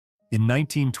In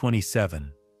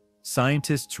 1927,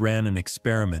 scientists ran an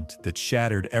experiment that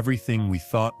shattered everything we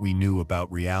thought we knew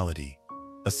about reality.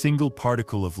 A single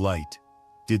particle of light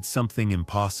did something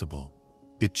impossible.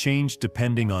 It changed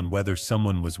depending on whether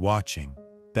someone was watching.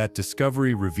 That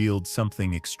discovery revealed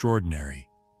something extraordinary.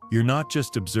 You're not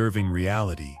just observing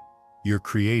reality, you're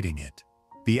creating it.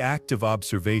 The act of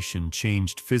observation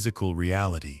changed physical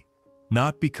reality.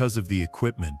 Not because of the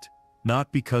equipment,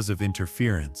 not because of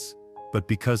interference, but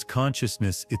because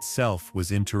consciousness itself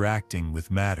was interacting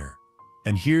with matter.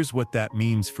 And here's what that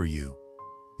means for you.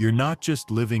 You're not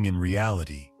just living in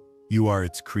reality, you are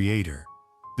its creator.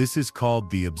 This is called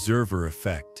the observer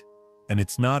effect. And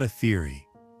it's not a theory.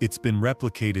 It's been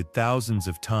replicated thousands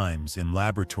of times in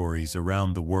laboratories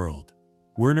around the world.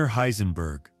 Werner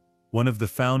Heisenberg, one of the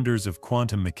founders of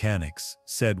quantum mechanics,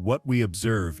 said what we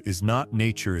observe is not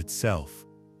nature itself,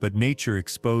 but nature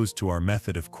exposed to our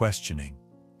method of questioning.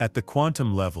 At the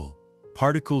quantum level,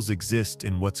 particles exist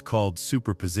in what's called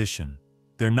superposition.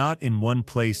 They're not in one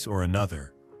place or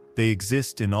another. They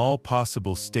exist in all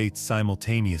possible states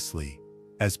simultaneously,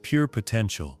 as pure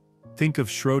potential. Think of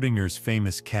Schrödinger's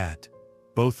famous cat,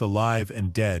 both alive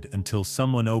and dead until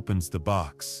someone opens the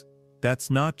box.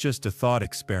 That's not just a thought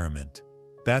experiment.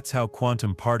 That's how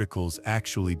quantum particles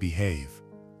actually behave.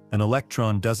 An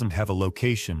electron doesn't have a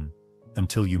location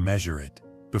until you measure it.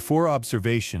 Before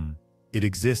observation, it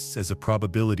exists as a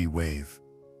probability wave,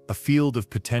 a field of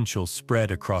potential spread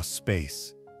across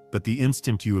space. But the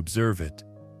instant you observe it,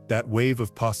 that wave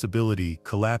of possibility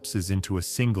collapses into a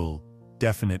single,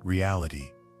 definite reality.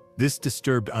 This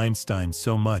disturbed Einstein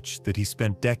so much that he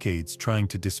spent decades trying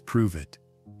to disprove it.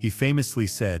 He famously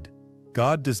said,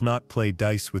 "God does not play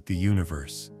dice with the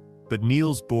universe." But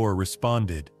Niels Bohr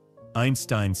responded,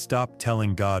 "Einstein stopped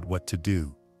telling God what to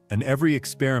do." And every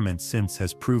experiment since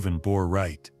has proven Bohr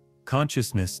right.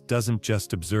 Consciousness doesn't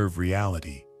just observe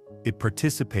reality. It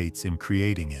participates in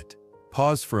creating it.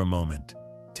 Pause for a moment.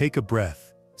 Take a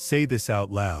breath. Say this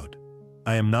out loud.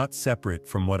 I am not separate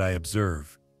from what I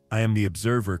observe. I am the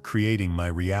observer creating my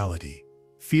reality.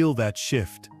 Feel that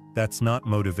shift. That's not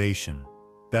motivation.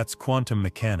 That's quantum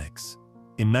mechanics.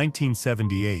 In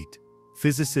 1978,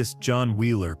 physicist John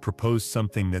Wheeler proposed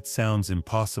something that sounds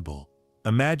impossible.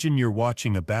 Imagine you're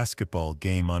watching a basketball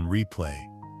game on replay.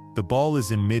 The ball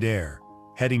is in midair,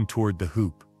 heading toward the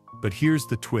hoop. But here's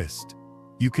the twist.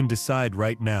 You can decide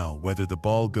right now whether the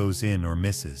ball goes in or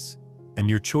misses. And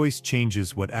your choice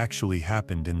changes what actually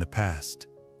happened in the past.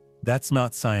 That's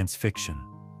not science fiction.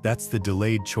 That's the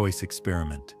delayed choice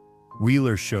experiment.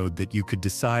 Wheeler showed that you could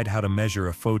decide how to measure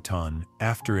a photon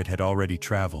after it had already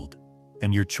traveled,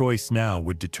 and your choice now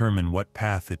would determine what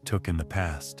path it took in the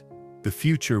past. The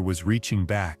future was reaching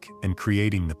back and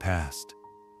creating the past.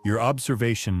 Your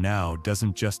observation now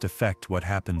doesn't just affect what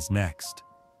happens next.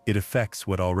 It affects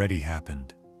what already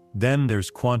happened. Then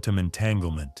there's quantum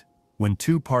entanglement. When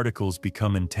two particles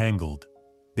become entangled,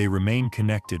 they remain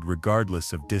connected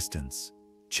regardless of distance.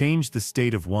 Change the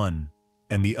state of one,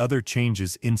 and the other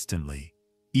changes instantly,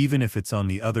 even if it's on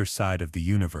the other side of the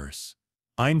universe.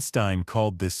 Einstein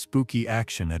called this spooky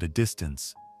action at a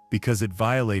distance, because it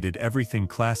violated everything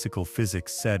classical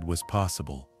physics said was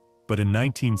possible. But in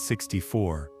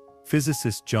 1964,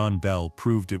 physicist John Bell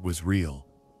proved it was real.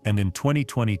 And in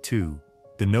 2022,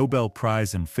 the Nobel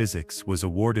Prize in Physics was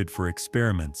awarded for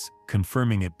experiments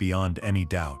confirming it beyond any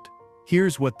doubt.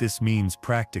 Here's what this means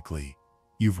practically.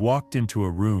 You've walked into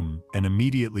a room and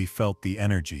immediately felt the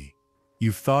energy.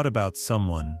 You've thought about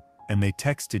someone, and they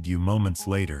texted you moments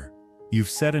later. You've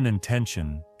set an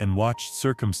intention and watched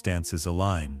circumstances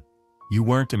align. You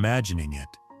weren't imagining it.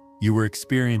 You were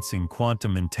experiencing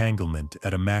quantum entanglement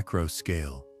at a macro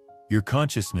scale. Your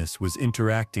consciousness was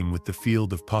interacting with the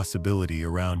field of possibility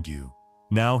around you.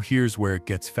 Now here's where it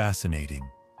gets fascinating.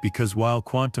 Because while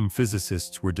quantum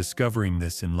physicists were discovering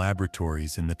this in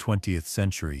laboratories in the 20th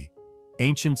century,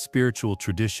 ancient spiritual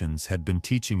traditions had been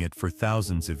teaching it for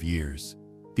thousands of years.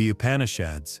 The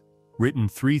Upanishads, written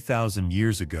 3,000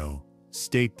 years ago,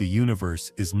 state the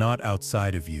universe is not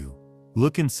outside of you.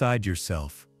 Look inside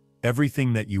yourself.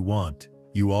 Everything that you want,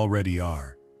 you already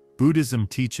are. Buddhism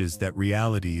teaches that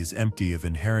reality is empty of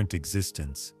inherent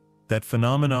existence, that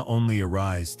phenomena only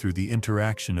arise through the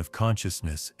interaction of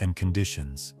consciousness and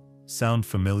conditions. Sound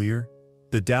familiar?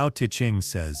 The Tao Te Ching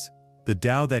says, the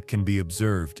Tao that can be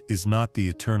observed is not the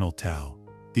eternal Tao.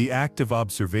 The act of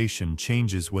observation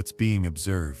changes what's being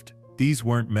observed. These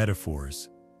weren't metaphors.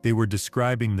 They were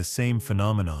describing the same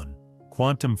phenomenon.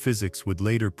 Quantum physics would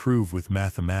later prove with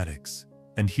mathematics.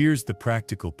 And here's the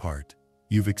practical part.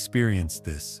 You've experienced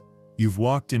this. You've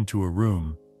walked into a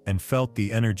room and felt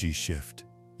the energy shift.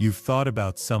 You've thought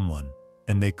about someone,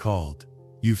 and they called.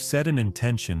 You've set an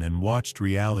intention and watched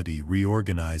reality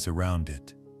reorganize around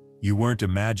it. You weren't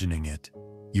imagining it,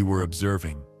 you were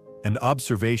observing. And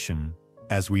observation,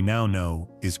 as we now know,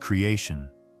 is creation.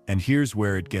 And here's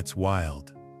where it gets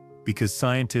wild. Because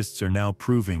scientists are now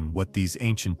proving what these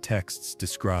ancient texts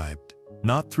described.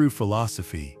 Not through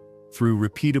philosophy, through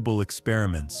repeatable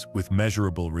experiments with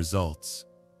measurable results.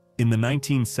 In the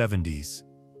 1970s,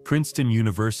 Princeton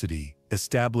University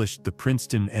established the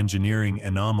Princeton Engineering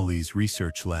Anomalies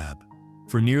Research Lab.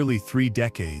 For nearly 3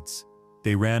 decades,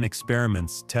 they ran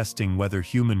experiments testing whether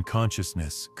human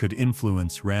consciousness could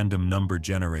influence random number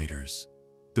generators.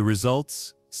 The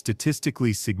results?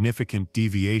 Statistically significant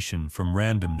deviation from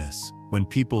randomness when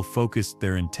people focused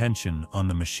their intention on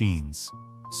the machines.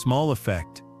 Small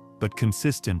effect, but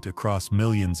consistent across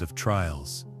millions of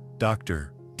trials.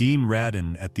 Dr. Dean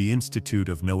Radin at the Institute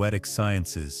of Noetic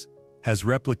Sciences has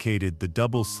replicated the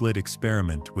double-slit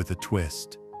experiment with a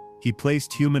twist. He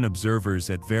placed human observers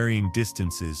at varying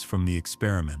distances from the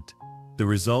experiment. The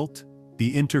result?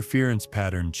 The interference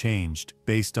pattern changed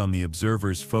based on the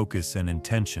observer's focus and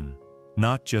intention,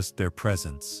 not just their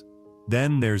presence.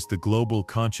 Then there's the Global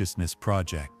Consciousness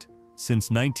Project. Since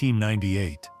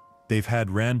 1998, they've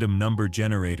had random number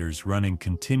generators running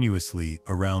continuously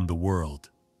around the world.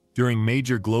 During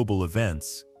major global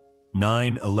events,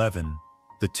 9/11,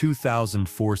 the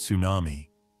 2004 tsunami,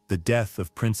 the death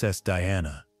of Princess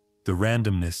Diana, the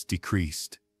randomness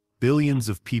decreased. Billions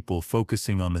of people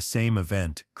focusing on the same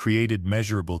event created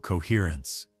measurable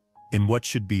coherence in what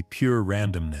should be pure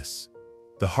randomness.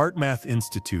 The HeartMath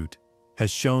Institute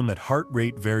has shown that heart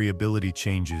rate variability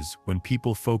changes when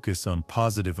people focus on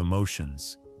positive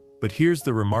emotions. But here's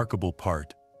the remarkable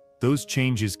part. Those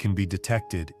changes can be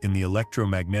detected in the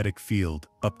electromagnetic field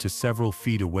up to several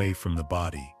feet away from the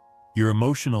body. Your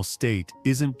emotional state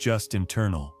isn't just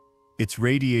internal. It's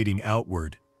radiating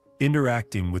outward,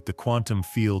 interacting with the quantum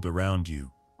field around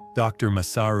you. Dr.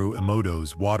 Masaru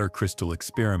Emoto's water crystal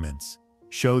experiments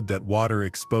showed that water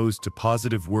exposed to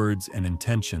positive words and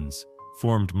intentions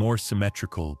formed more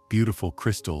symmetrical, beautiful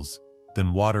crystals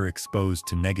than water exposed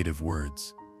to negative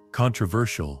words.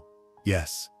 Controversial,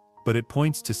 yes, but it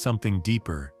points to something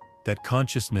deeper, that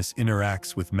consciousness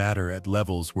interacts with matter at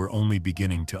levels we're only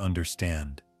beginning to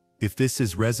understand. If this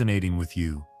is resonating with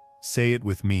you, say it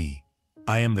with me.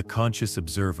 I am the conscious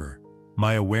observer.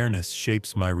 My awareness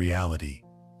shapes my reality.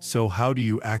 So how do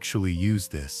you actually use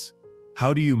this?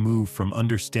 How do you move from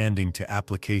understanding to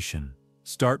application?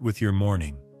 Start with your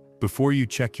morning. Before you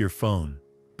check your phone,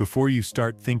 before you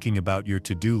start thinking about your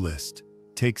to-do list,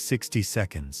 take 60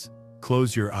 seconds.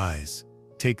 Close your eyes.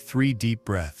 Take 3 deep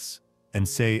breaths. And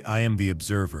say, I am the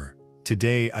observer.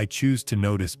 Today I choose to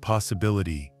notice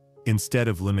possibility instead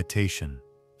of limitation.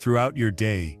 Throughout your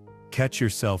day, catch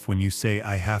yourself when you say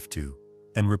I have to,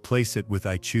 and replace it with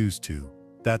I choose to.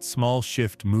 That small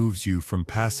shift moves you from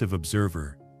passive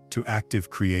observer to active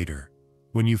creator.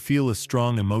 When you feel a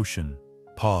strong emotion,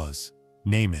 pause,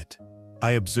 name it.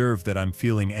 I observe that I'm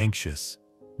feeling anxious,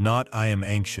 not I am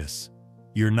anxious.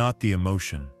 You're not the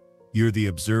emotion. You're the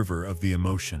observer of the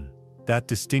emotion. That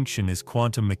distinction is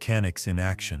quantum mechanics in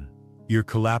action. You're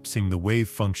collapsing the wave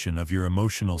function of your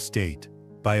emotional state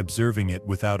by observing it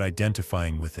without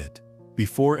identifying with it.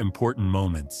 Before important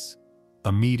moments,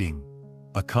 a meeting,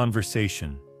 a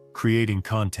conversation, creating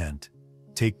content,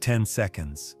 take 10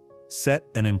 seconds. Set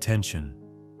an intention.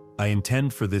 I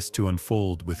intend for this to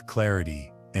unfold with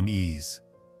clarity and ease.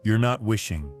 You're not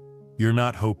wishing. You're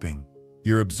not hoping.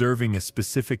 You're observing a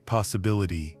specific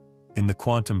possibility in the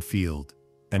quantum field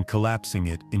and collapsing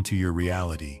it into your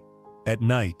reality. At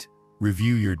night,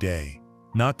 review your day,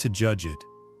 not to judge it,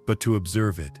 but to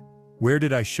observe it. Where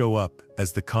did I show up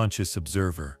as the conscious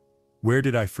observer? Where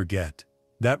did I forget?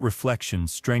 That reflection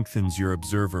strengthens your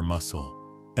observer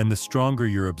muscle. And the stronger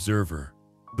your observer,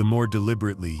 the more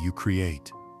deliberately you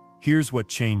create. Here's what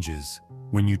changes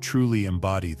when you truly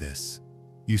embody this.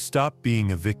 You stop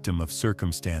being a victim of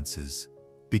circumstances,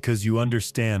 because you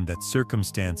understand that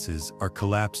circumstances are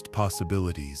collapsed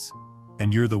possibilities,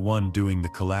 and you're the one doing the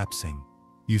collapsing.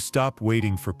 You stop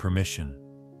waiting for permission,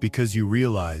 because you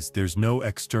realize there's no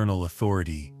external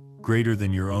authority greater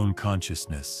than your own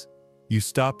consciousness. You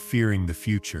stop fearing the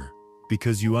future,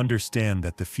 because you understand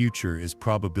that the future is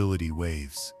probability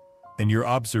waves, and your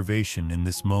observation in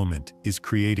this moment is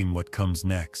creating what comes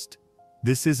next.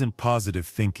 This isn't positive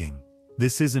thinking.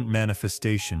 This isn't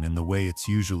manifestation in the way it's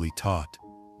usually taught.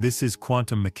 This is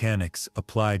quantum mechanics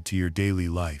applied to your daily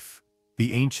life.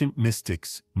 The ancient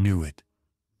mystics knew it.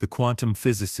 The quantum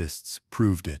physicists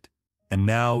proved it. And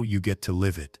now you get to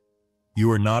live it.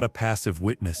 You are not a passive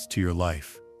witness to your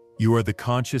life. You are the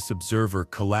conscious observer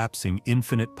collapsing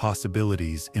infinite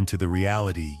possibilities into the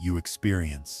reality you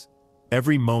experience.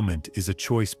 Every moment is a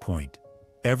choice point.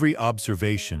 Every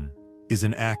observation is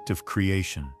an act of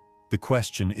creation. The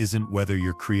question isn't whether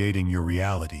you're creating your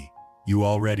reality. You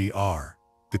already are.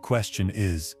 The question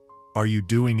is, are you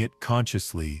doing it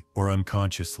consciously or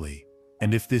unconsciously?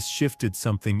 And if this shifted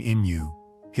something in you,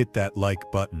 hit that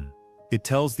like button. It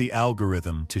tells the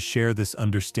algorithm to share this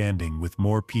understanding with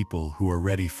more people who are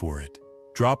ready for it.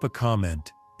 Drop a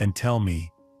comment and tell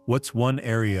me, what's one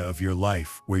area of your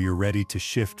life where you're ready to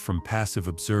shift from passive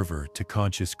observer to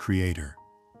conscious creator?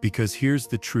 Because here's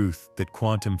the truth that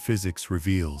quantum physics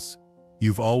reveals.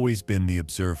 You've always been the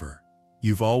observer.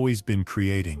 You've always been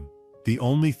creating. The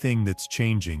only thing that's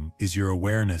changing is your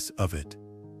awareness of it.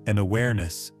 And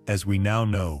awareness, as we now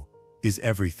know, is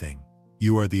everything.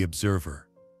 You are the observer.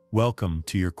 Welcome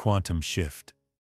to your quantum shift.